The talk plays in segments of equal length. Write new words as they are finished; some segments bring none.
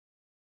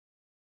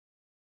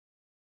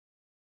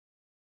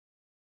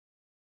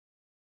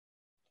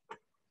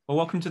Well,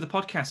 welcome to the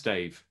podcast,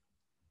 Dave.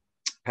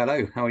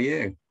 Hello, how are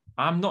you?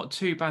 I'm not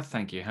too bad,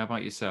 thank you. How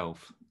about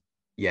yourself?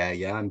 Yeah,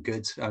 I'm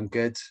good. I'm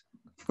good.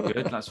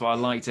 Good, that's what I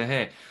like to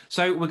hear.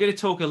 So, we're going to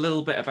talk a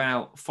little bit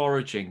about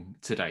foraging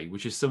today,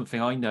 which is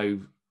something I know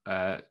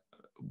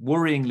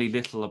worryingly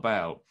little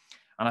about.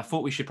 And I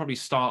thought we should probably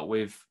start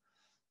with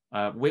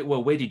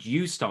where did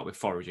you start with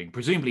foraging?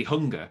 Presumably,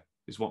 hunger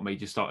is what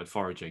made you started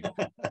foraging.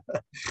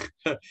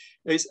 I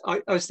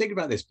was thinking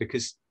about this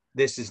because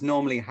this is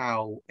normally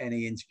how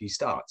any interview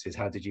starts, is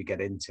how did you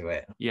get into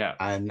it? Yeah,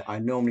 And I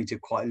normally do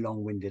quite a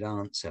long-winded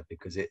answer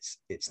because it's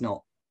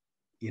not,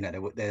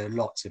 there are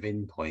lots of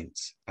in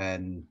points.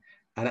 And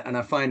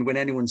I find when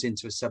anyone's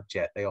into a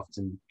subject, they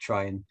often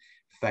try and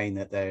feign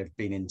that they've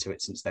been into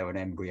it since they were an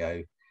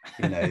embryo,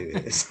 you know.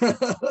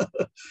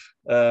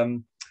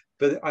 um,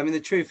 but I mean,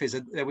 the truth is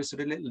that there were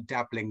sort of little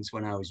dabblings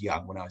when I was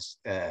young, when I was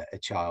a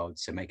child,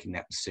 so making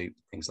nap soup,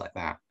 things like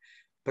that.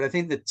 But I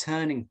think the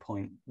turning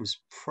point was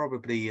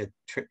probably a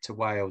trip to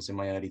Wales in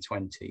my early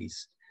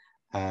 20s,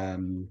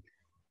 um,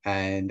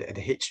 and had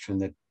hitched from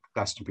the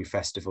Glastonbury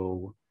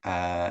Festival.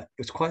 It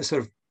was quite a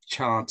sort of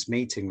chance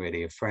meeting,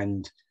 really. A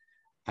friend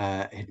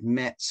had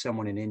met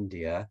someone in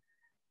India,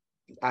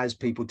 as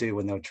people do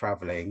when they were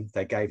traveling.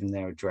 They gave them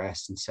their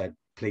address and said,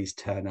 please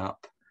turn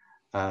up,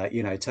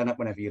 turn up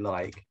whenever you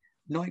like,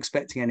 not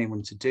expecting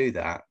anyone to do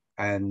that.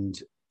 And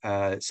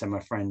so my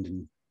friend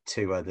and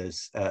two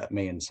others,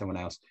 me and someone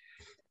else,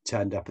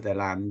 turned up at their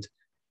land.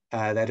 They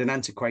had an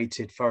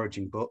antiquated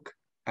foraging book,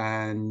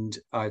 and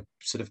I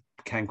sort of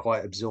became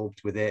quite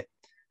absorbed with it.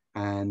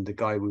 And the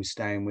guy we were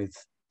staying with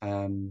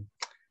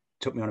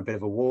took me on a bit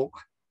of a walk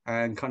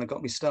and kind of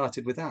got me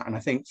started with that. And I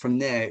think from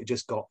there it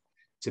just got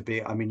to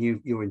be. I mean,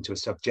 you're into a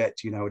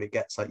subject, you know what it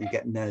gets like. You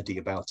get nerdy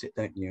about it,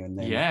 don't you?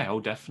 yeah, oh,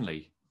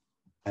 definitely.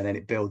 And then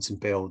it builds and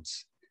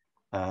builds.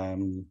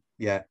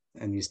 Yeah,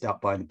 and you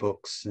start buying the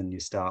books and you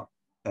start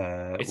It's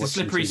a watching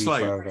slippery TV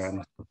slope.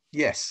 programs.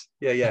 Yes,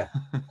 yeah.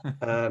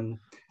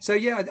 So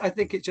yeah, I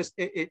think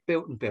it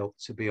built and built,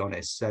 to be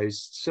honest.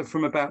 So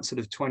from about sort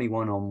of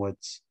 21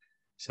 onwards,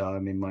 so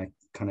I'm in my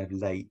kind of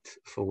late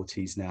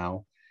 40s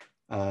now,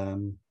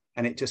 and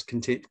it just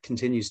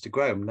continues to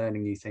grow. I'm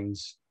learning new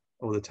things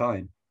all the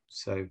time.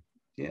 So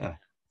yeah.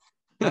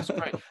 That's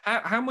great.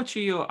 How much are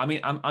you? I mean,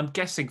 I'm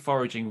guessing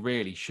foraging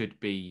really should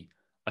be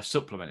a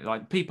supplement.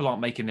 Like people aren't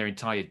making their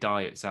entire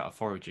diets out of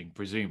foraging,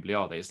 presumably,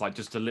 are they? It's like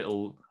just a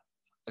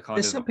kind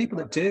There's of. some people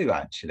that do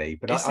actually,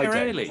 but Is I there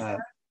don't. really?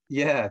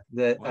 Yeah,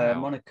 the Wow.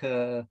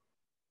 Monica,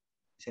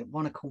 is it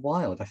Monica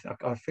Wild?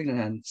 I think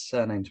her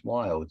surname's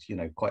Wild.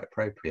 Quite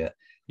appropriate.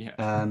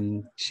 Yeah.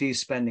 She's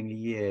spending a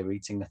year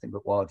eating nothing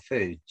but wild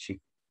food.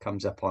 She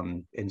comes up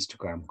on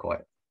Instagram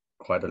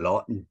quite a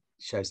lot and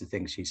shows the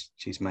things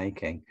she's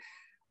making.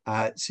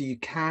 So you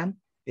can.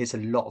 It's a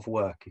lot of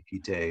work if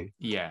you do.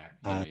 Yeah.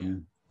 Yeah.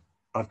 Um,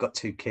 I've got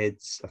two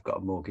kids. I've got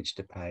a mortgage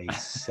to pay, Yeah.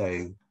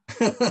 so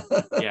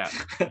Yeah.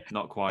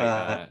 Not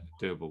quite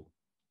doable.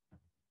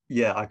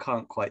 yeah, I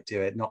can't quite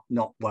do it. Not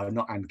well,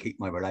 not and keep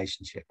my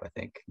relationship. I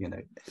think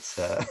it's.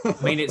 I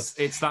mean,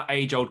 it's that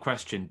age-old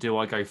question: do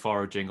I go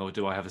foraging or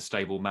do I have a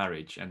stable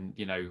marriage? And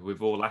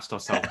we've all asked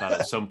ourselves that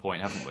at some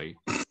point, haven't we?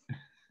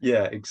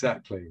 Yeah,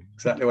 exactly.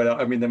 Well,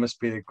 I mean, there must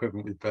be an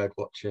equivalent with bird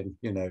watching.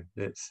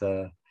 It's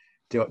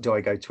do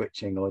I go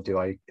twitching or do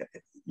I,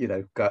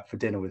 go out for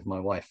dinner with my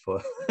wife?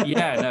 Or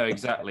Yeah. No.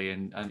 Exactly.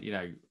 And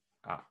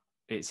uh,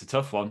 it's a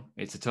tough one.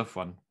 It's a tough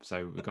one.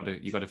 So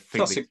you got to think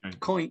toss this it,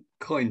 through.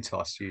 coin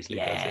toss usually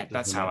does Yeah, it,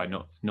 that's doesn't how it?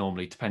 I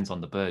normally depends on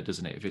the bird,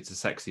 doesn't it? If it's a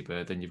sexy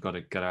bird, then you've got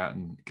to go out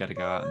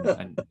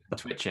and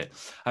twitch it.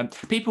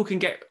 People can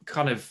get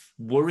kind of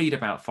worried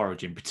about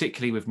foraging,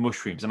 particularly with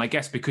mushrooms. And I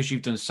guess because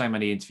you've done so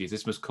many interviews,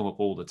 this must come up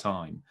all the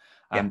time.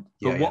 Yeah, But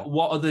yeah, yeah.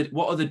 what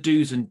are the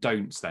do's and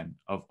don'ts then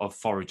of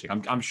foraging?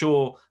 I'm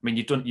sure. I mean,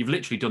 you've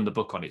literally done the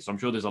book on it, so I'm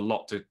sure there's a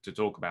lot to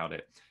talk about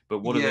it. But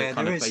what are the Yeah,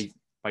 kind there of is.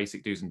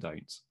 basic do's and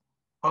don'ts?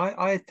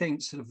 I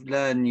think sort of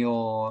learn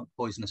your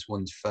poisonous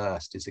ones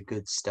first is a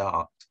good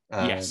start.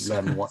 Yes.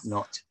 Learn what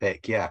not to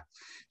pick. Yeah.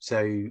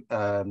 So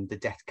the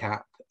death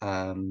cap.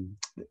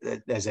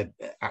 There's a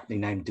aptly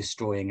named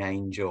destroying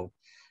angel,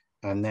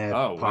 and they're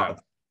Oh part wow. of.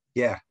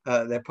 Yeah,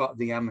 they're part of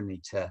the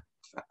Amanita.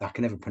 I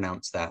can never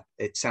pronounce that.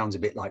 It sounds a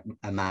bit like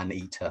a man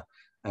eater,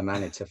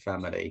 Amanita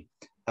family.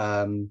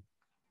 Um,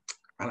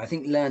 and I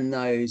think learn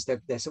those.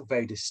 They're sort of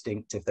very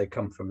distinctive. They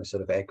come from a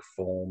sort of egg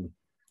form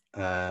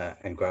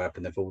and grow up,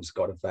 and they've always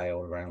got a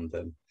veil around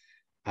them,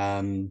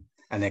 and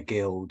they're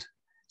gilled.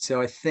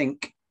 So I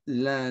think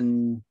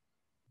learn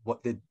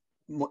what the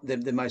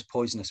most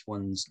poisonous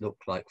ones look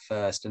like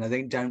first, and I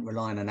think don't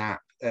rely on an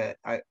app.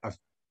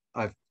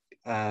 I've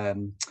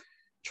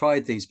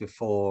tried these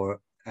before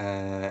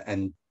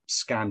and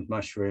scanned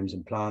mushrooms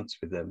and plants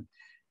with them.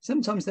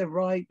 Sometimes they're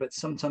right, but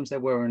sometimes they're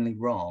worryingly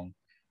wrong,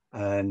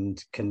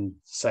 and can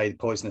say the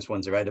poisonous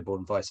ones are edible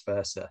and vice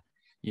versa.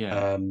 Yeah.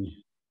 Um,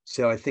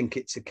 so I think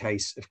it's a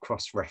case of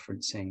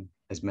cross-referencing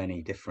as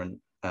many different.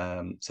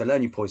 So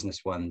learn your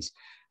poisonous ones,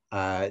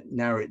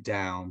 narrow it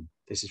down.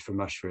 This is for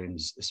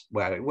mushrooms.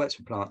 Well, it works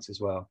for plants as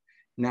well.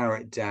 Narrow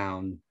it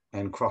down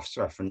and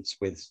cross-reference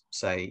with,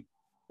 say,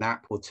 an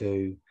app or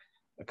two,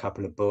 a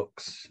couple of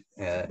books,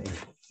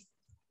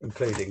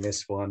 including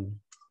this one.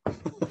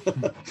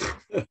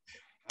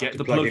 Get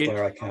the plug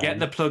in. Get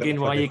the plug in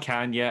while you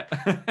can. Yeah.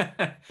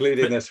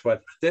 Including this one.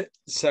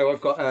 So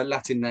I've got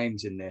Latin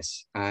names in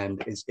this,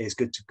 and it's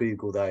good to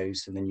Google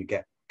those, and then you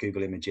get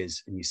Google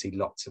images, and you see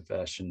lots of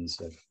versions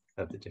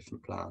of the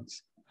different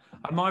plants.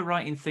 Am I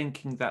right in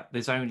thinking that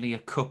there's only a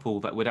couple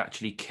that would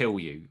actually kill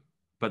you,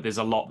 but there's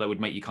a lot that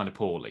would make you kind of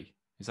poorly?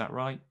 Is that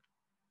right?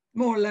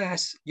 More or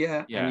less,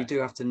 yeah. Yeah. And you do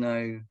have to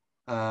know.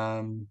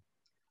 I'm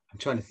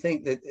trying to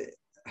think that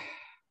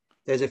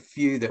there's a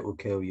few that will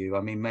kill you.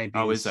 I mean, maybe.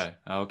 Oh, is there?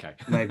 Oh, okay.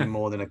 Maybe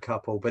more than a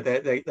couple, but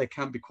they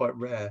can be quite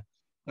rare.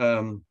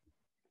 And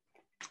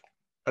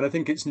I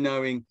think it's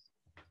knowing.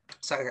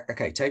 So,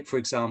 okay, take for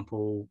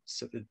example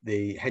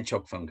the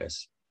hedgehog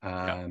fungus.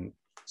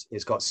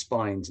 It's got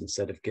spines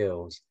instead of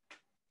gills.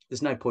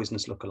 There's no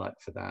poisonous lookalike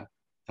for that.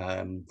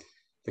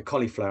 The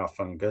cauliflower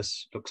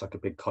fungus looks like a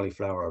big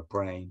cauliflower or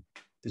brain.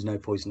 There's no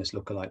poisonous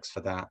lookalikes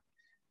for that.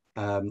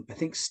 I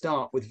think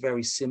start with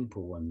very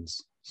simple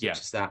ones, such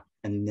as that,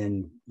 and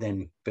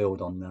then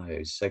build on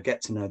those. So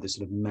get to know the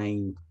sort of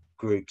main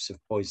groups of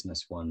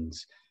poisonous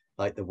ones,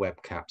 like the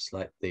web caps,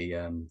 like the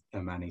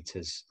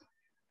amanitas,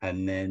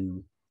 and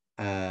then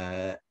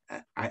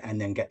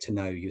get to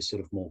know your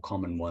sort of more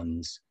common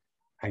ones,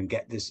 and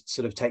get this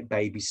sort of take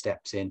baby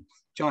steps in.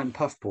 Giant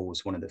puffball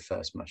was one of the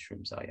first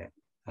mushrooms I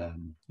ate,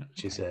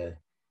 which is the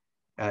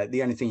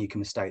only thing you can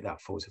mistake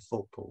that for is a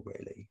football,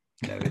 really.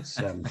 You know, it's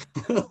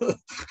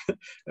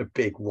a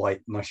big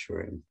white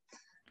mushroom.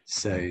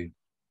 So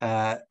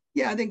I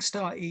think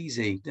start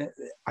easy.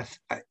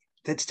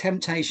 The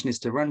temptation is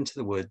to run to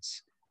the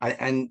woods,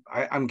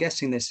 I'm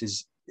guessing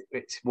it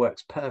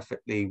works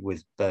perfectly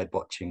with bird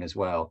watching as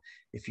well.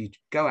 If you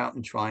go out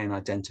and try and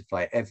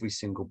identify every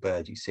single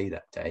bird you see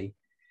that day,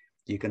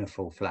 you're going to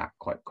fall flat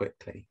quite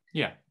quickly.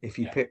 Yeah. If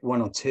you pick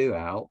one or two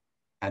out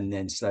and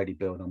then slowly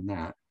build on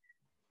that,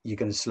 you're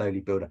going to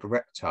slowly build up a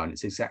repertoire. And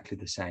it's exactly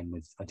the same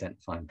with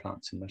identifying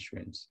plants and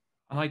mushrooms.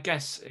 And I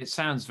guess it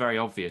sounds very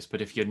obvious, but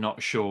if you're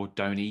not sure,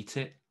 don't eat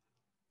it.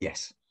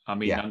 Yes. I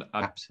mean, I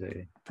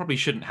absolutely. Probably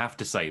shouldn't have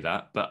to say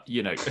that, but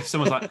you know, if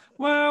someone's like,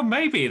 well,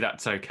 maybe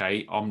that's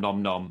okay,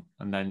 nom nom,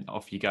 and then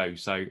off you go.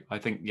 So I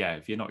think,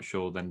 if you're not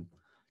sure, then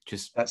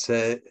just that's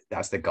the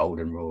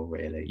golden rule,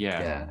 really.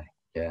 Yeah.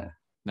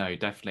 No,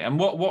 definitely. And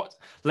what?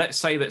 Let's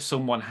say that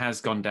someone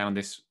has gone down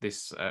this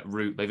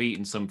route. They've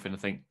eaten something. I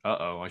think,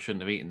 I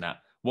shouldn't have eaten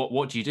that.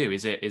 What do you do?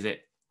 Is it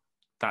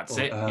that's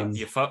it?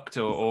 You're fucked,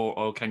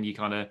 or can you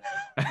kind of,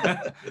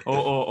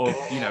 or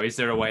is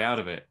there a way out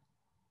of it?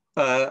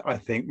 I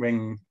think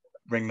ring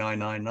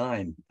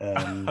 999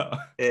 and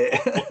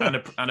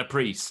a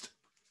priest.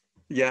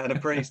 Yeah, and a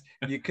priest.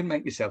 You can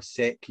make yourself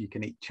sick. You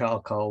can eat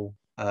charcoal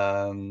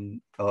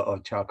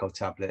or charcoal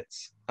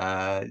tablets.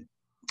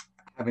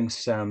 Having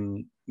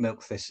some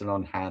milk thistle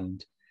on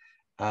hand,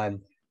 but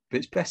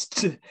it's best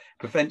to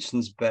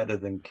prevention's better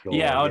than cure.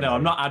 Yeah, no,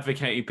 I'm not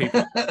advocating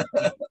people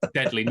eat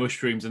deadly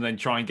mushrooms and then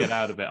try and get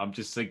out of it. I'm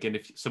just thinking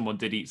if someone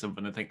did eat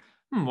something and think,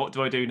 what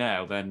do I do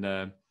now?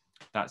 Then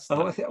that's.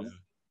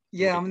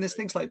 Yeah, I mean, there's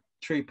things like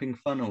trooping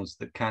funnels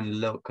that can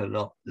look a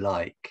lot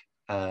like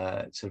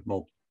sort of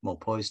more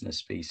poisonous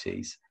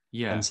species.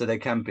 Yeah. And so they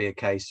can be a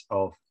case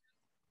of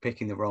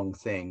picking the wrong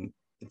thing,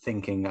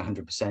 thinking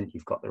 100%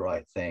 you've got the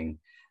right thing.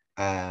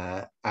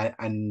 And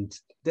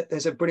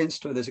there's a brilliant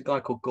story. There's a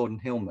guy called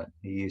Gordon Hillman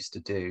who used to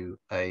do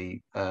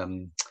a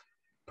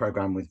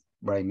program with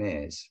Ray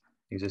Mears.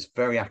 He was this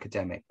very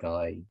academic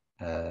guy.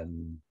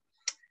 And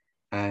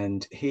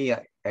he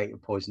ate a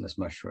poisonous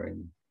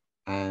mushroom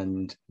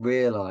and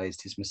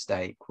realized his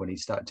mistake when he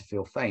started to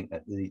feel faint.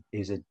 He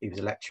was a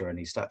lecturer and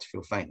he started to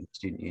feel faint at the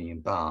student union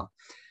bar,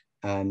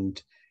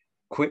 and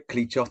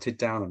quickly jotted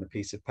down on a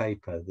piece of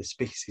paper the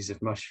species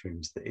of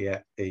mushrooms that he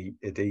had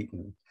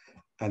eaten,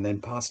 and then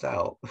passed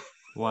out.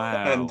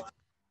 Wow.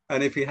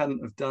 and if he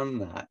hadn't have done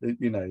that, it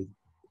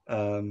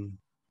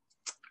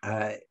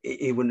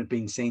wouldn't have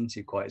been seen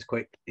to quite as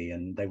quickly,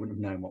 and they wouldn't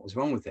have known what was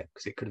wrong with it,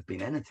 because it could have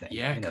been anything.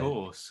 Yeah, of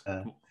course.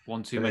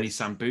 One too many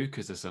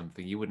sambucas or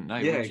something, you wouldn't know,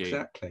 would you?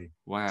 Exactly.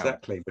 Wow.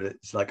 Exactly. But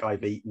it's like,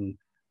 I've eaten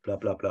blah,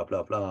 blah, blah,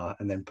 blah, blah,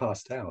 and then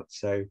passed out.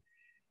 So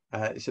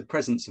it's a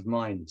presence of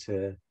mind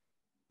to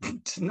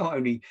not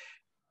only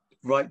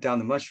write down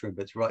the mushroom,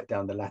 but to write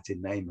down the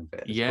Latin name of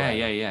it.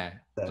 Yeah.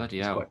 So bloody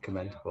it's hell. quite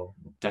commendable.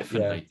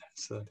 Definitely.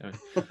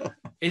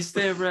 Is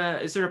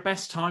there a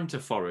best time to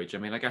forage? I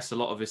mean, I guess a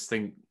lot of us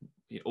think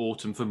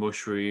autumn for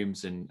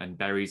mushrooms and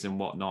berries and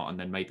whatnot, and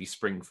then maybe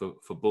spring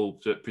for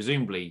bulbs. But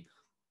presumably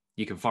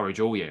you can forage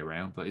all year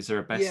round, but is there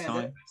a best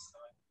time?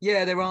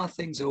 There are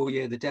things all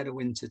year. The dead of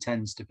winter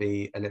tends to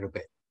be a little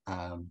bit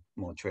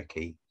more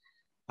tricky.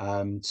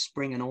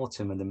 Spring and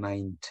autumn are the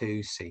main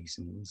two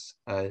seasons.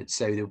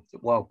 So the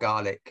wild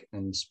garlic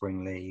and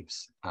spring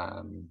leaves.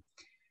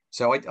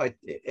 So I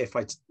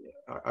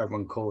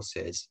run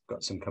courses,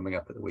 got some coming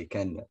up at the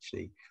weekend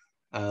actually,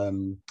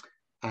 and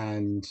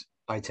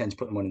I tend to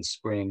put them on in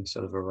spring,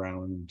 sort of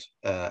around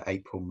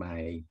April,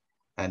 May,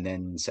 and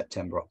then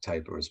September,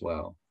 October as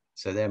well.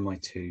 So they're my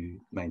two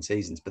main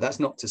seasons. But that's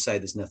not to say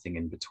there's nothing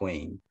in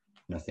between,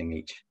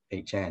 nothing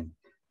each end.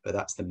 But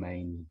that's they're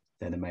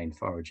the main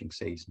foraging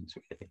seasons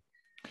really.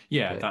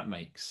 Yeah, But that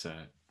makes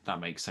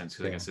sense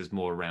because I yeah, guess there's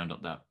more around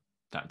at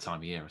that time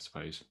of year, I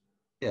suppose.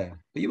 yeah.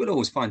 But you will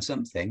always find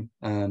something.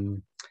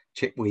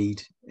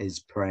 Chickweed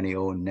is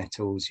perennial, and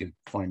nettles you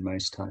find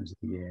most times of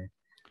the year.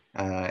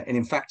 And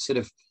in fact, sort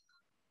of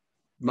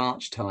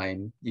March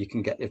time, you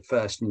can get your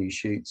first new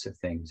shoots of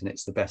things, and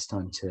it's the best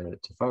time to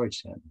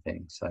forage certain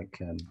things like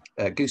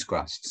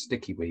goosegrass,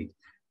 sticky weed.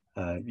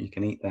 You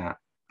can eat that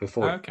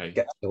before it Okay.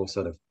 gets all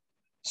sort of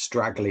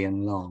straggly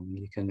and long.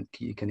 You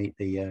can eat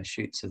the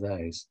shoots of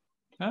those.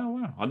 Oh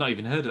wow, I've not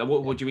even heard of that.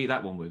 What Yeah. would you eat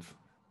that one with?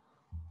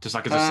 Just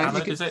like as a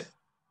salad, You is it?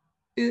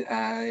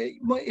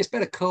 it's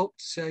better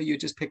cooked, so you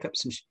just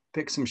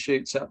pick some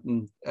shoots up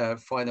and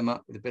fry them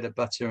up with a bit of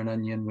butter and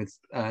onion with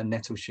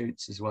nettle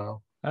shoots as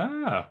well.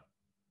 Ah,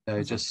 So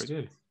that sounds just pretty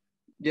good.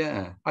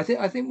 yeah, I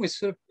think we're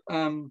sort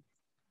of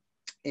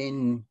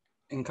in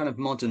kind of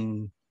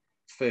modern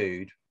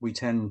food, we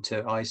tend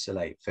to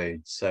isolate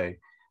food. So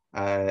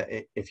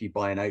if you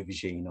buy an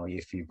aubergine or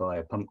if you buy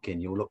a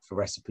pumpkin, you'll look for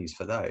recipes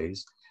for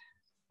those.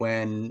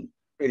 When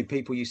really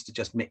people used to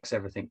just mix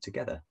everything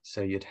together.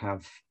 So you'd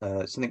have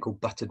something called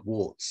buttered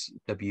worts,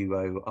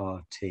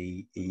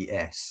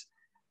 Wortes,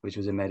 which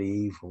was a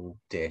medieval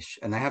dish,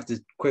 and they have the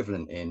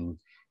equivalent in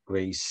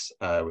Greece,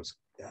 which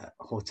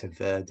horta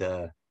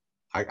verde.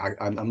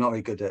 I'm not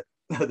very good at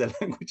the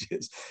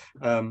languages.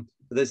 But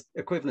there's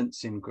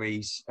equivalents in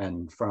Greece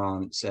and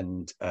France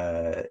and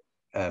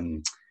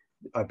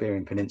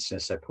Iberian Peninsula,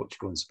 so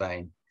Portugal and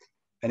Spain.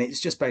 And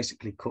it's just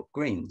basically cooked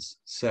greens.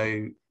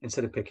 So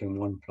instead of picking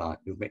one plant,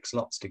 you'll mix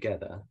lots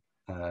together.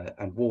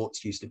 And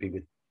worts used to be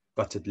with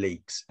buttered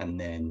leeks and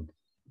then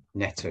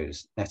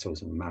nettles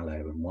and mallow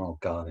and wild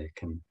garlic.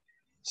 And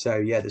so,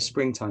 yeah, the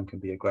springtime can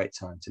be a great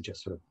time to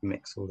just sort of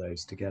mix all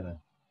those together.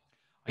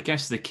 I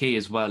guess the key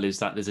as well is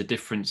that there's a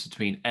difference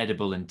between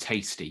edible and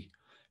tasty,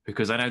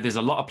 because I know there's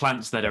a lot of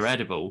plants that are Yes.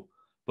 edible,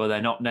 but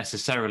they're not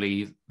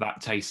necessarily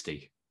that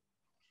tasty.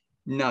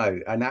 No,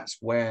 and that's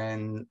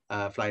when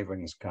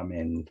flavorings come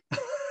in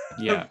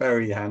Yeah.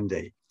 very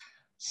handy.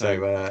 So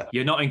So,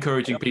 you're not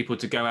encouraging people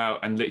to go out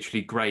and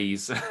literally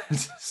graze,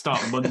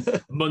 start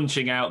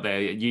munching out there.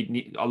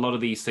 A lot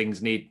of these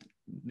things need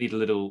a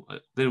little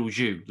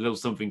jus, a little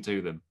something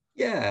to them.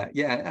 yeah,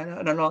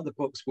 and a lot of the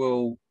books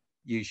will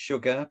use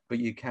sugar, but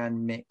you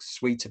can mix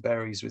sweeter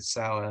berries with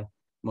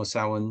more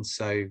sour ones.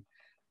 So,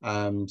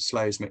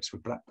 sloes mixed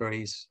with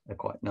blackberries are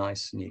quite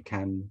nice, and you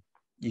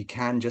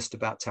can just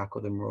about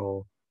tackle them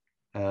raw.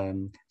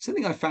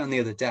 Something I found the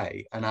other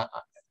day, and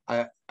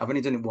I've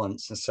only done it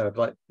once, and so I'd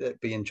like to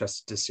be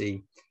interested to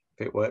see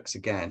if it works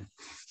again.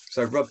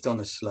 So I rubbed on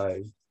a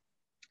sloe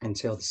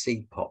until the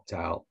seed popped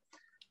out,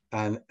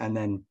 and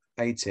then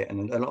ate it,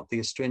 and a lot of the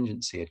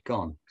astringency had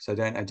gone. So I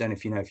don't know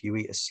if you know, if you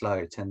eat a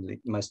sloe,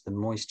 most of the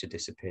moisture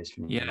disappears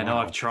from your Yeah, no,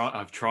 I've mouth. tried.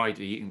 I've tried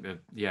eating the.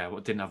 Yeah,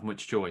 well, didn't have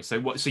much joy. So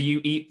what? So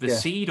you eat the Yeah,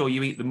 seed or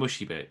you eat the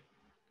mushy bit?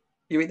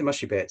 you eat the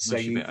mushy bits. So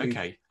Mushy you bit. you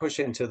Okay. push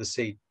it until the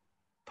seed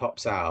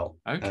pops out,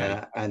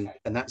 Okay. and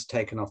that's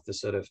taken off the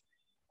sort of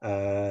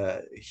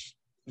uh,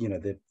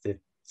 the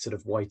sort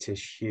of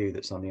whitish hue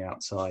that's on the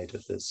outside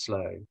of the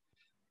sloe,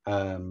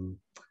 um,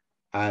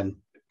 and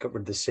got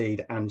rid of the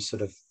seed and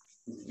sort of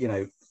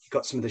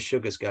got some of the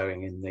sugars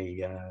going in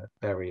the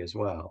berry as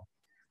well,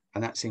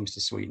 and that seems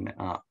to sweeten it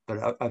up.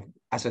 But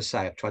as I say,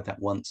 I've tried that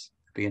once.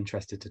 I'd be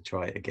interested to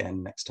try it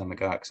again next time I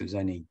go out because it was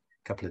only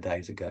a couple of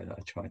days ago that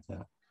I tried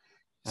that.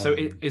 So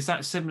Um, is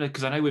that similar?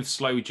 Because I know with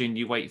sloe gin,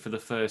 you wait for the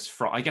first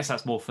fry. I guess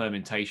that's more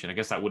fermentation. I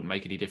guess that wouldn't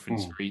make any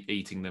difference mm. for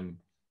eating them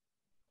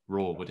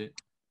raw, would it?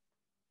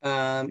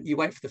 You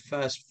wait for the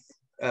first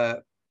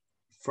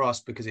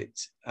frost because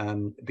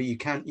but you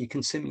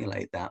can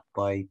simulate that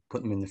by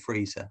putting them in the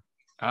freezer.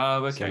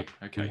 Oh, So okay,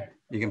 okay.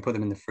 you can put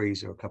them in the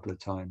freezer a couple of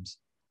times.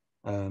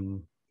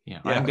 Um,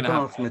 Yeah, I yeah, am I've going to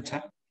gone have. off on a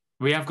ta-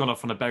 We have gone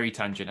off on a berry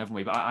tangent, haven't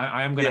we? But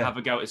I am going to yeah, have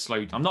a go at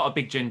sloe. I'm not a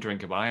big gin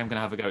drinker, but I am going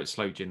to have a go at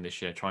sloe gin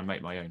this year. Try and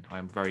make my own. I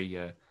am very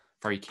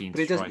keen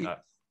but to it try doesn't.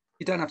 that.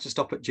 You don't have to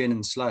stop at gin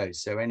and sloe.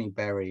 So any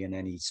berry and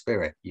any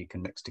spirit you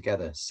can mix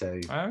together. So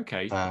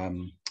Okay.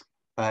 um,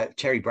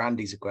 cherry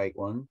brandy's a great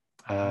one.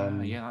 Ah,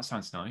 Um, yeah, that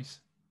sounds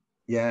nice.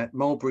 yeah,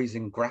 mulberries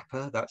and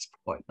grappa, that's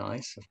quite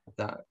nice. I've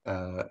had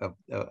that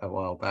a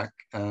while back.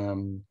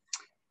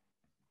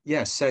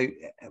 Yeah, so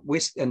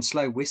and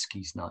slow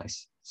whiskey's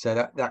nice. So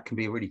that can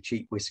be a really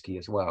cheap whiskey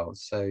as well.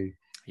 So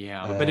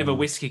Yeah, I'm a bit of a um,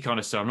 whiskey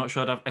connoisseur. I'm not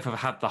sure if I've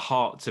had the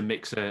heart to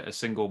mix a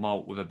single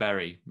malt with a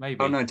berry. oh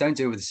Maybe. no, don't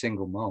do it with a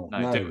single malt.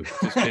 No, No,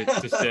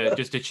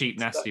 just a cheap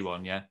nasty that's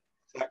one. Yeah.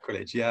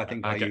 sacrilege. Yeah, I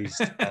think I Okay.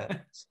 used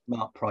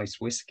smart price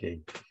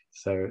whiskey.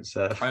 So it's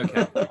Okay.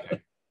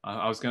 Okay.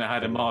 I was going to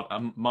have so, a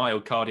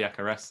mild cardiac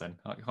arrest then.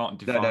 I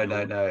can't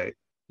no.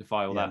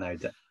 defy all Yeah, that.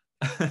 no,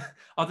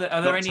 Are there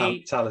not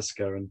any?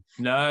 Talisker and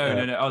No, uh,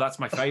 no, no. Oh, that's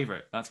my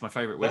favorite. That's my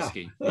favorite ah.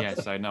 whiskey. Yeah.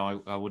 So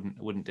no, I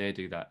wouldn't dare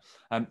do that.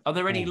 Are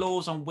there any Mm.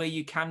 laws on where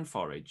you can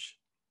forage?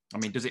 I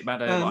mean, does it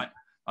matter? Um, Like,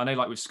 I know,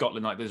 like with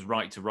Scotland, like there's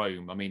right to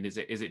roam. I mean, is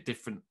it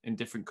different in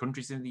different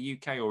countries in the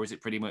UK, or is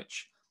it pretty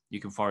much you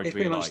can forage It's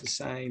where pretty you much the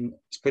like? same.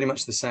 It's pretty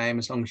much the same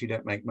as long as you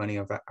don't make money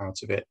out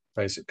of it.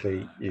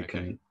 Basically, you Okay.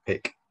 can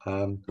pick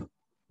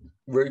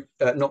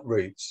not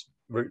roots.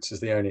 Roots is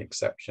the only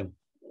exception.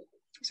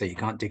 So you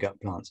can't dig up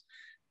plants.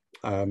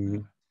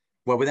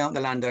 Well, without the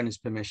landowner's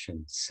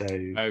permission. So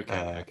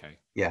Okay.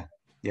 yeah,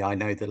 I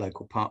know the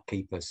local park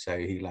keeper, so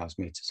he allows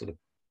me to sort of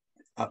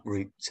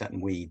uproot certain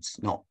weeds,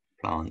 not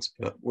plants,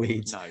 but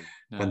weeds No,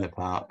 from no. the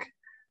park.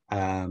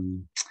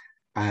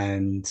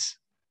 And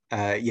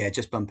yeah,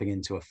 just bumping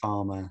into a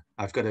farmer.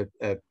 I've got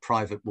a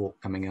private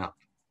walk coming up,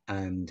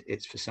 and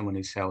it's for someone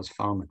who sells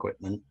farm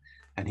equipment,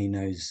 and he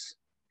knows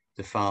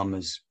the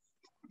farmers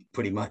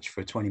pretty much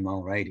for a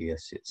 20-mile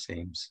radius, it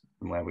seems,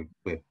 from where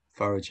we're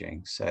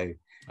foraging. So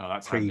Oh,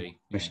 that's handy. Yeah.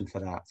 pre-permission for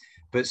that.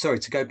 But sorry,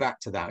 to go back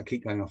to that, I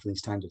keep going off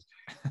these tangents.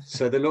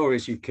 So the law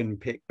is you can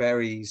pick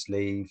berries,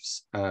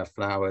 leaves,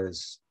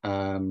 flowers, as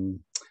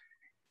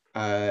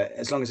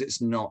long as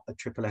it's not a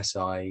triple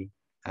SI,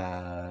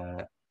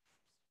 and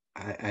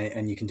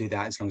you can do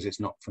that as long as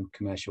it's not from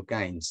commercial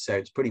gains. So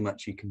it's pretty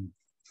much you can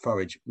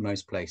forage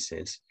most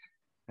places.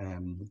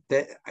 And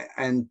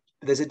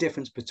there's a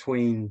difference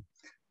between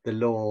the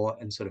law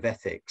and sort of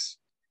ethics,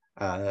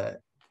 and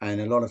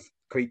a lot of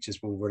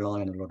creatures will rely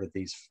on a lot of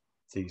these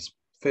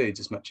foods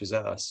as much as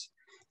us.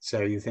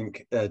 So you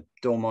think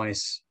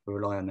dormice will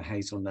rely on the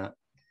hazelnut.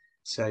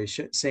 So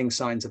seeing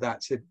signs of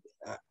that. So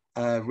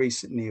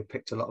recently, I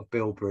picked a lot of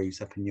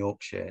bilberries up in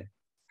Yorkshire,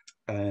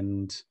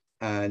 and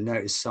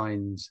noticed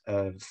signs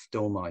of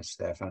dormice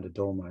there. Found a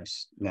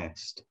dormice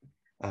nest.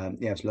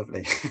 Yeah, it's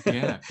lovely.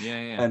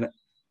 Yeah.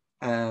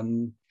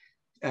 And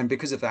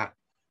because of that,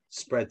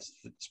 spread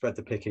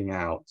the picking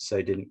out,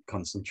 so didn't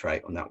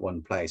concentrate on that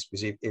one place.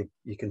 Because if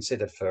you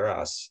consider for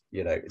us,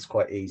 it's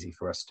quite easy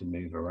for us to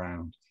move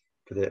around.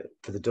 For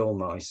the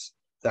dormice,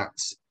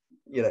 that's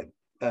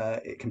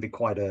it can be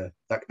quite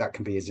that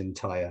can be his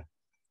entire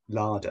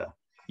larder.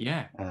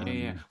 Yeah.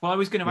 Well, I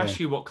was going to Yeah, ask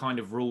you what kind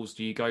of rules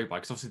do you go by?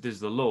 Because obviously there's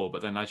the law,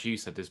 but then as you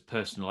said, there's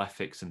personal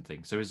ethics and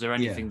things. So is there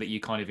yeah, anything that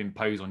you kind of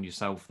impose on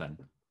yourself then?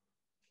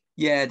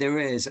 yeah. There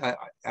is.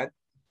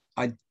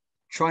 I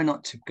try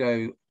not to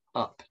go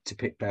up to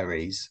pick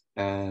berries.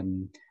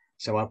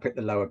 So I'll pick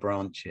the lower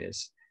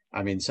branches.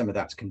 I mean, some of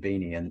that's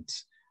convenient,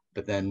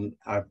 but then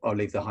I'll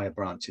leave the higher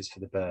branches for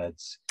the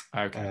birds.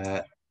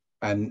 Okay.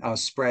 And I'll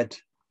spread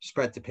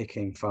the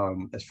picking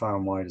as far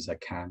and wide as I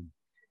can.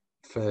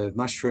 For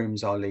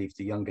mushrooms, I'll leave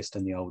the youngest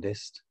and the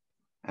oldest,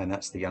 and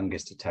that's the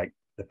youngest to take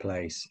the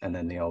place, and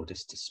then the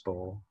oldest to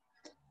spore.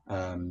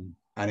 And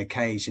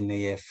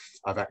occasionally, if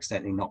I've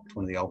accidentally knocked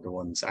one of the older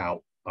ones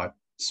out, I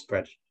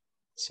spread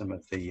some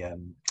of the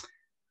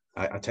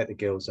I take the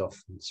gills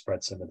off and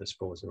spread some of the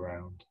spores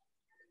around.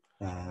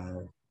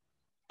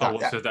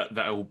 So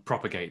that'll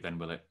propagate then,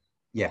 will it?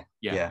 Yeah.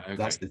 Okay.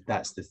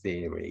 That's the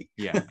theory.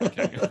 Yeah.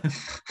 Okay.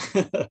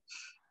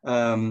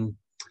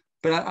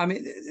 But I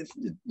mean,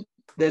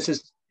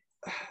 there's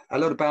a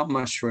lot about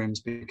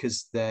mushrooms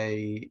because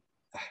they,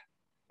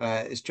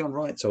 as John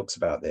Wright talks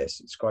about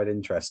this, it's quite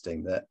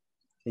interesting that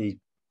he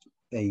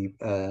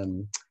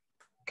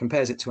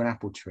compares it to an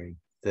apple tree,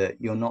 that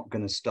you're not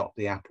going to stop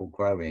the apple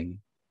growing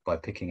by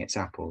picking its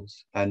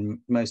apples. And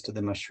most of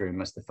the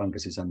mushroom, as the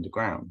fungus, is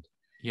underground.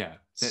 Yeah.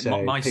 So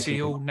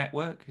Mycelial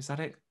network, is that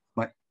it?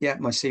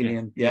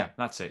 Mycelium. Yeah,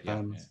 that's it.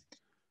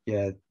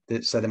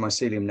 So the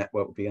mycelium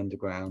network will be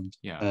underground.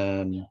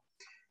 Yeah.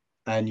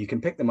 And you can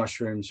pick the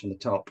mushrooms from the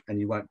top, and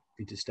you won't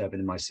be disturbing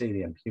the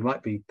mycelium. You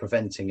might be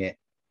preventing it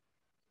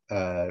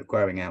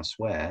growing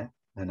elsewhere,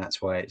 and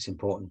that's why it's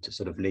important to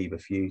sort of leave a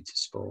few to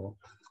spore,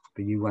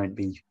 but you won't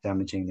be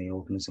damaging the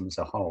organism as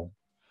a whole.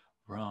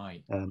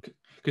 Right.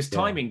 Because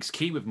timing's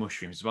key with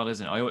mushrooms as well,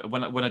 isn't it?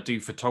 When I do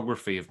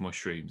photography of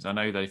mushrooms, I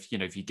know that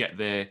if you get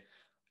there,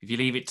 if you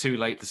leave it too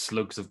late, the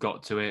slugs have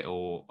got to it,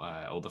 or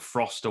the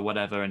frost or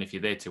whatever, and if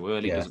you're there too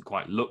early, it doesn't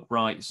quite look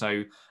right.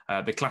 So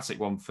the classic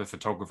one for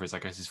photographers, I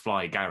guess, is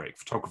fly agaric.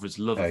 Photographers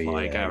love a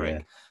fly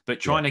agaric, but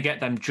trying to get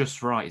them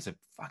just right is a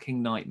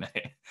fucking nightmare.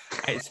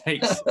 It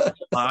takes.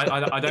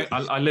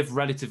 I live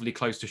relatively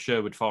close to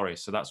Sherwood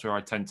Forest, so that's where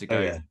I tend to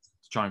go to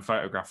try and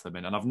photograph them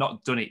in, and I've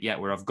not done it yet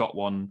where I've got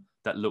one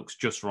that looks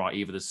just right.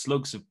 Either the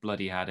slugs have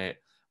bloody had it,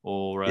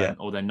 or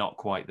they're not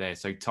quite there.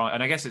 So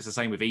and I guess it's the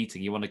same with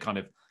eating. You want to kind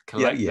of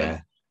collect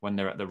them when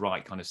they're at the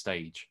right kind of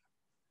stage.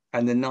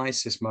 And the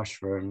nicest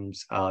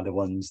mushrooms are the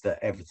ones that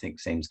everything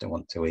seems to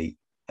want to eat.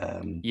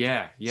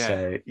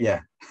 So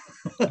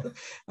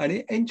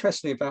and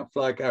interestingly about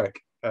fly agaric,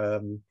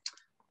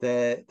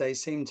 they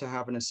seem to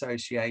have an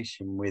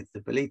association with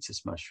the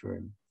Boletus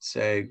mushroom.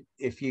 So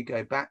if you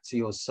go back to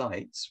your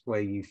sites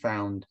where you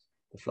found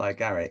the fly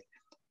agaric,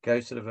 go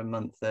sort of a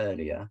month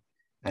earlier,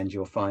 and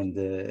you'll find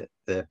the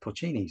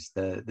porcinis,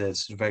 the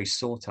sort of very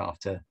sought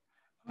after.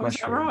 Is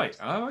that right?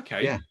 Oh,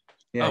 okay. Yeah.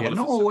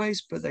 Not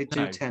always, but they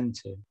do tend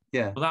to.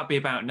 Yeah. Well, that'd be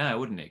about now,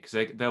 wouldn't it?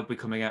 Because they'll be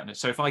coming out.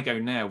 So if I go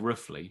now,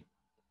 roughly,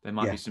 there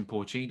might be some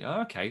porcini.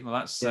 Oh, okay. Well,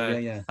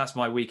 that's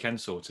my weekend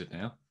sorted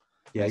now.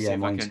 Yeah, Let's see yeah, if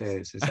I mine can. too.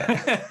 Is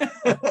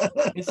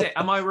that? Is it?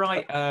 Am I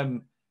right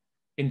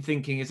in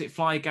thinking? Is it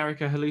fly agaric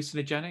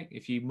hallucinogenic?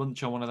 If you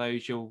munch on one of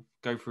those, you'll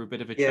go for a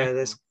bit of a Yeah,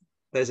 trip.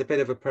 there's a bit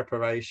of a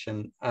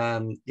preparation.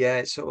 Yeah,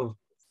 it's sort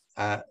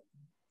of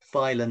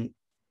violent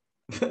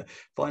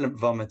violent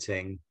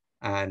vomiting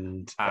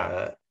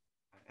Ah,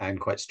 and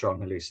quite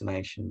strong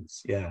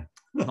hallucinations. Yeah.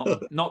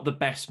 not the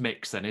best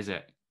mix, then, is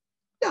it?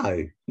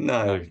 No,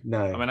 no,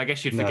 No. I no, mean, I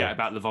guess you'd no. forget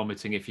about the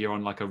vomiting if you're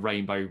on like a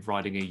rainbow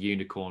riding a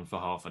unicorn for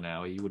half an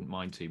hour. You wouldn't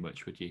mind too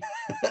much, would you?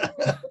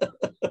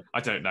 I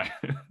don't know.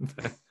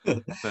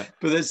 but But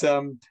there's I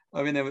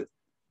mean there was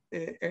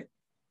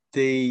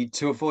the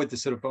to avoid the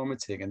sort of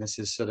vomiting, and this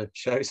is sort of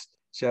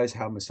shows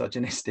how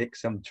misogynistic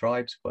some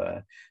tribes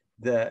were,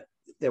 that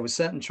there were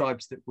certain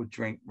tribes that would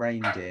drink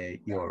reindeer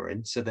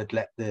urine, so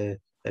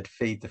they'd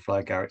feed the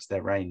fly garrets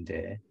their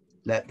reindeer,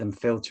 let them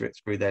filter it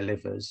through their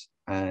livers,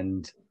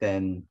 and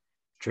then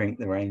drink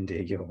the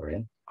reindeer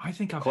urine. I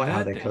think I've Quite how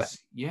heard they collect.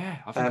 this. Yeah,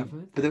 I think I've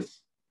heard But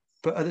this.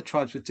 but other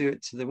tribes would do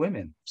it to the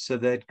women. So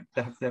they'd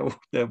have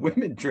their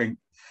women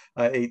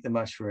eat the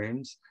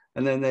mushrooms,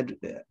 and then they'd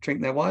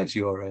drink their wives'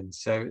 urine.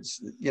 So it's,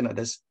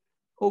 there's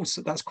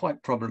also, that's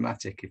quite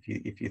problematic if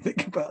you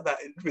think about that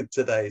with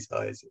today's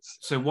eyes.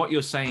 So what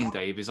you're saying,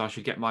 Dave, is I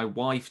should get my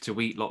wife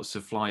to eat lots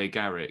of fly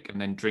agaric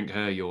and then drink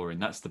her urine.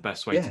 That's the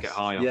best way to get Yes,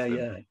 high off yeah,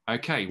 them. yeah,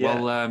 Okay, yeah.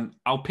 well,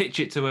 I'll pitch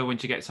it to her when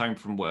she gets home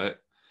from work,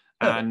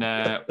 and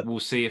we'll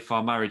see if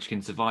our marriage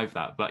can survive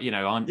that. But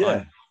I'm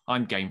Yeah,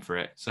 I'm game for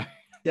it. So.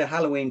 yeah.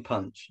 Halloween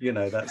punch.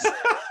 That's.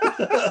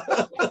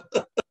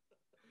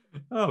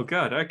 Oh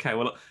God. Okay.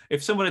 Well,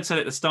 if someone had said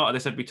at the start of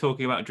this, I'd be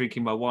talking about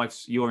drinking my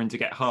wife's urine to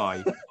get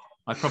high.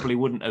 I probably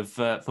wouldn't have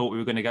thought we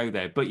were going to go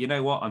there. But you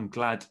know what? I'm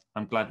glad.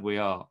 I'm glad we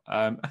are.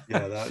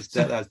 Yeah,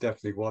 So, that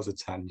definitely was a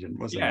tangent,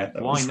 wasn't yeah. it?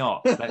 That Why was.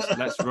 not?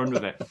 Let's run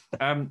with it.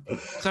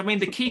 So I mean,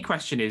 the key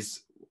question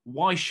is,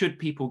 why should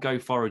people go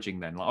foraging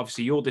then? Like,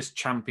 obviously, you're this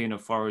champion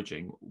of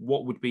foraging.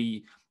 What would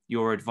be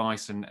your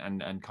advice and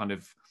kind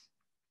of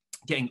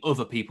getting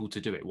other people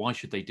to do it? Why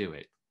should they do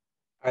it?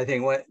 I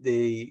think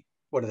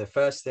one of the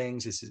first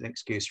things is an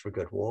excuse for a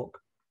good walk.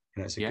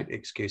 It's a Yeah. good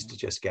excuse to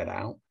just get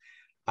out.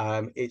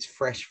 It's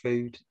fresh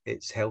food,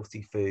 it's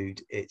healthy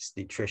food, it's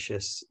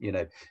nutritious.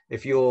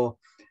 If you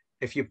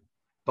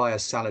buy a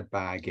salad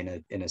bag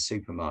in a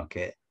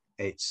supermarket,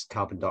 it's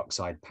carbon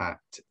dioxide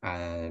packed,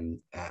 and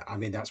I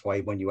mean that's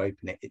why when you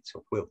open it, it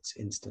sort of wilts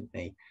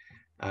instantly.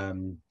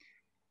 Um,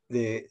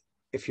 the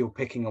If you're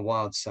picking a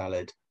wild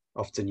salad,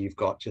 often you've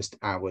got just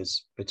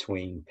hours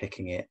between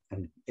picking it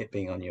and it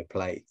being on your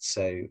plate.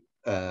 So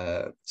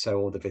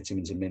all the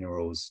vitamins and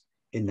minerals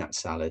in that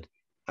salad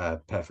are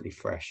perfectly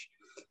fresh.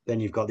 Then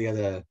you've got the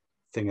other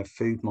thing of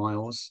food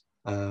miles.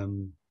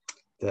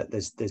 That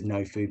there's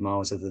no food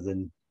miles other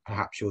than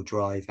perhaps your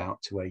drive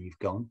out to where you've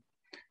gone.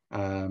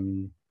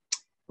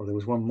 Well, there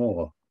was one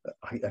more.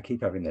 I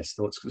keep having this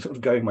thoughts sort of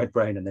go in my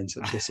brain and then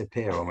sort of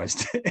disappear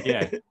almost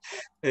Yeah.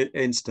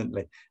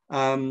 instantly.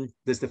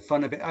 There's the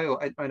fun of it. Oh,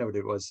 I know what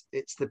it was.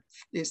 It's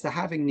the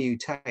having new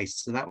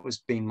tastes. So that was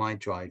being my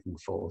driving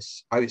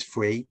force. Oh, it's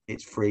free.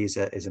 It's free is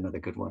another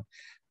good one.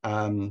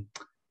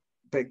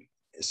 But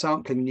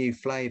sampling new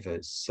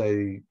flavors.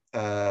 So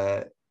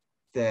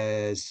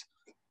there's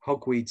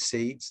hogweed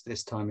seeds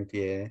this time of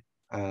year.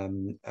 Are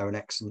an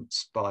excellent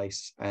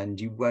spice,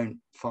 and you won't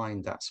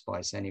find that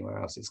spice anywhere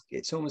else.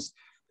 It's almost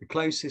the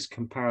closest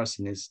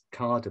comparison is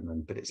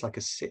cardamom, but it's like a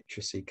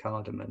citrusy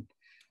cardamom,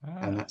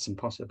 and Ah. that's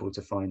impossible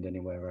to find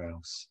anywhere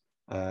else.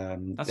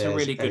 That's a There's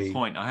really good a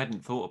point. I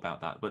hadn't thought about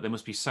that, but there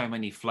must be so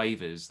many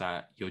flavors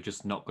that you're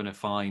just not going to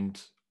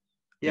find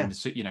in Yeah,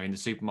 in the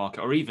supermarket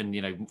or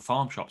even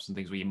farm shops and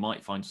things where you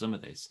might find some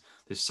of this.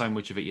 There's so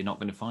much of it you're not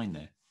going to find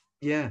there.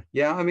 yeah,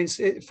 yeah. I mean,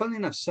 funnily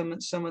enough, some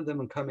of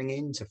them are coming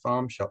into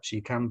farm shops.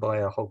 You can buy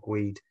a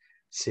hogweed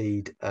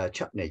seed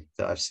chutney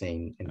that I've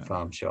seen in Oh,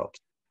 farm shops.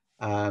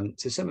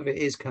 So some of it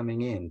is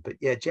coming in, but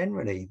yeah,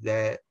 generally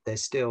there's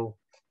still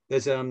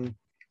there's a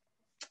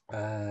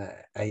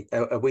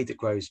weed that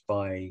grows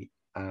by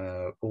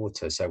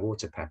water, so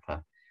water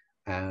pepper,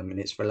 and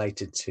it's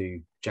related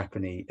to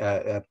Japanese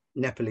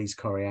Nepalese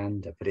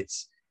coriander, but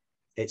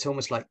it's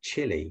almost like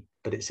chili,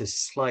 but it's a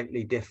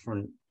slightly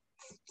different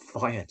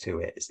fire to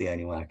it. It's the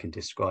only way I can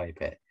describe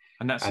it,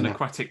 and that's an and that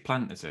aquatic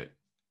plant, is it?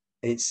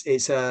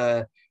 it's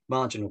a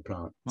marginal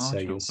plant, so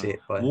Marginal you'll see plant.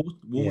 it by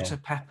Water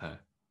pepper.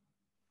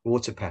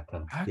 water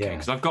pepper, Okay, yeah.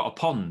 because I've got a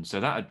pond, so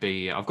that'd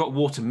be. I've got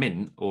water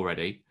mint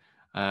already,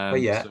 Oh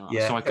yeah, so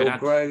yeah. I It could will add.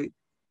 grow.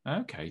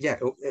 Okay. Yeah,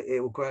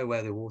 it will grow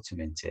where the water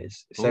mint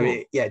is. So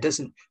Oh, it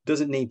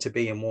doesn't need to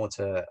be in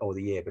water all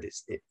the year, but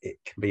it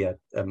can be a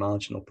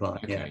marginal plant.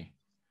 Yeah. okay.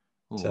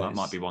 Oh, So that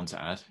might be it's one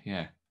to add.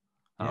 Yeah,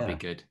 that'll be yeah,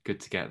 good. Good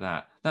to get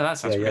that. No, that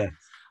sounds yeah, great.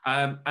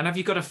 yeah. And have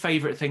you got a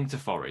favorite thing to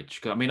forage?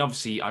 'Cause, I mean,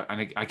 obviously,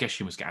 I guess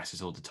you must get asked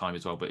this all the time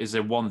as well. But is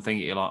there one thing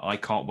that you're like, I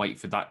can't wait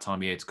for that time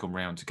of year to come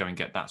around to go and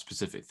get that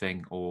specific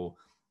thing, or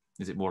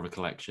is it more of a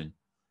collection?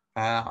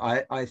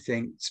 I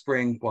think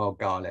spring wild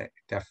garlic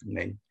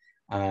definitely,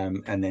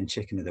 and then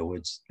chicken of the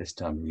woods this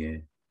time of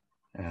year.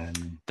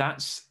 Um,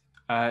 That's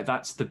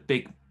the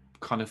big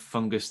kind of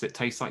fungus that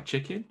tastes like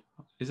chicken,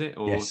 is it?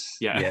 Or Yes,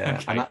 yeah,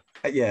 yeah,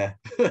 okay. yeah,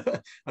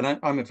 and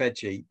I'm a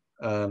veggie,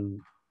 and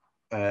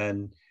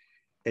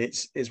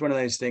it's one of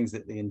those things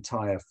that the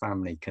entire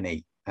family can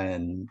eat.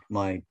 And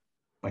my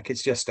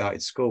kid's just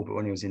started school, but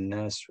when he was in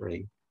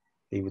nursery,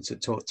 he would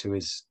talk to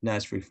his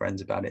nursery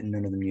friends about it, and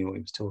none of them knew what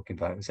he was talking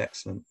about. It was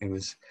excellent. It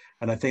was,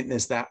 and I think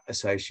there's that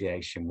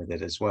association with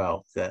it as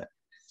well, that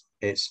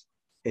it's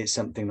it's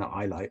something that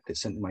I like.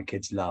 It's something my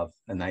kids love,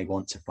 and they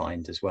want to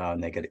find as well,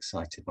 and they get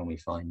excited when we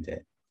find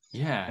it,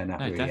 Yeah, and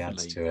that no, really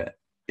adds definitely. to it.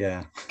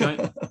 Yeah.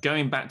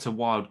 Going back to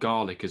wild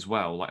garlic as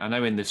well. Like I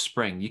know in the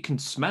spring you can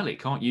smell it,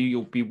 can't you?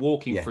 You'll be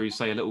walking Yeah. through,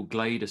 say, a little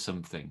glade or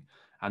something,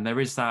 and there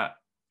is that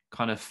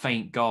kind of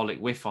faint garlic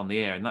whiff on the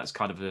air, and that's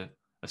kind of a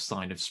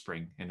sign of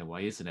spring in a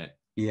way, isn't it?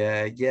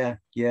 Yeah. I It's a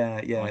quite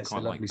like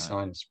lovely that.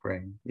 sign of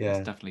spring. It's Yeah.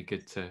 definitely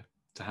good to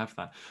have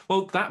that.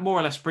 Well, that more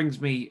or less brings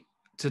me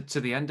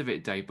to the end of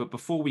it, Dave. But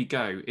before we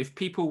go, if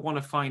people want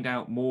to find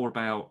out more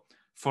about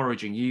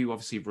foraging, you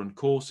obviously run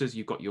courses,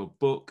 you've got your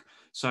book.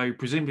 So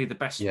presumably the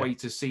best Yeah. way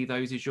to see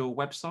those is your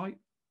website.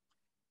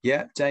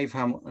 Yeah.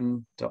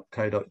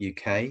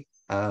 davehamilton.co.uk.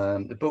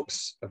 The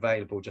book's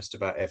available just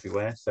about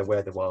everywhere. So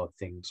where the wild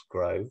things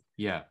grow.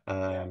 Yeah.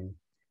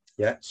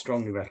 Yeah,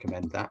 strongly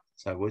recommend that.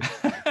 So I would.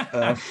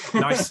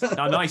 Nice,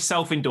 a nice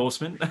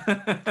self-endorsement.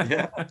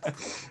 Yeah.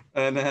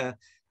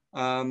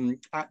 And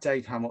at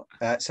Dave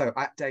Hamilton, so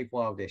at Dave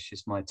Wildish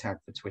is my tag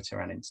for Twitter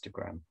and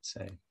Instagram.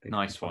 So people can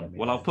Nice follow one. me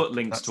Well, I'll there. put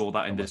links to That's all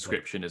that in on the my blog.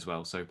 description as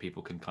well, so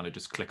people can kind of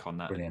just click on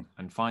that Brilliant.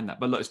 and find that.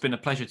 But look, it's been a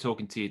pleasure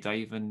talking to you,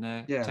 Dave, and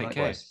Yeah, take care.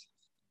 likewise.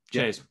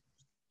 Yeah. Cheers.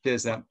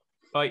 Cheers then.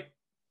 Bye.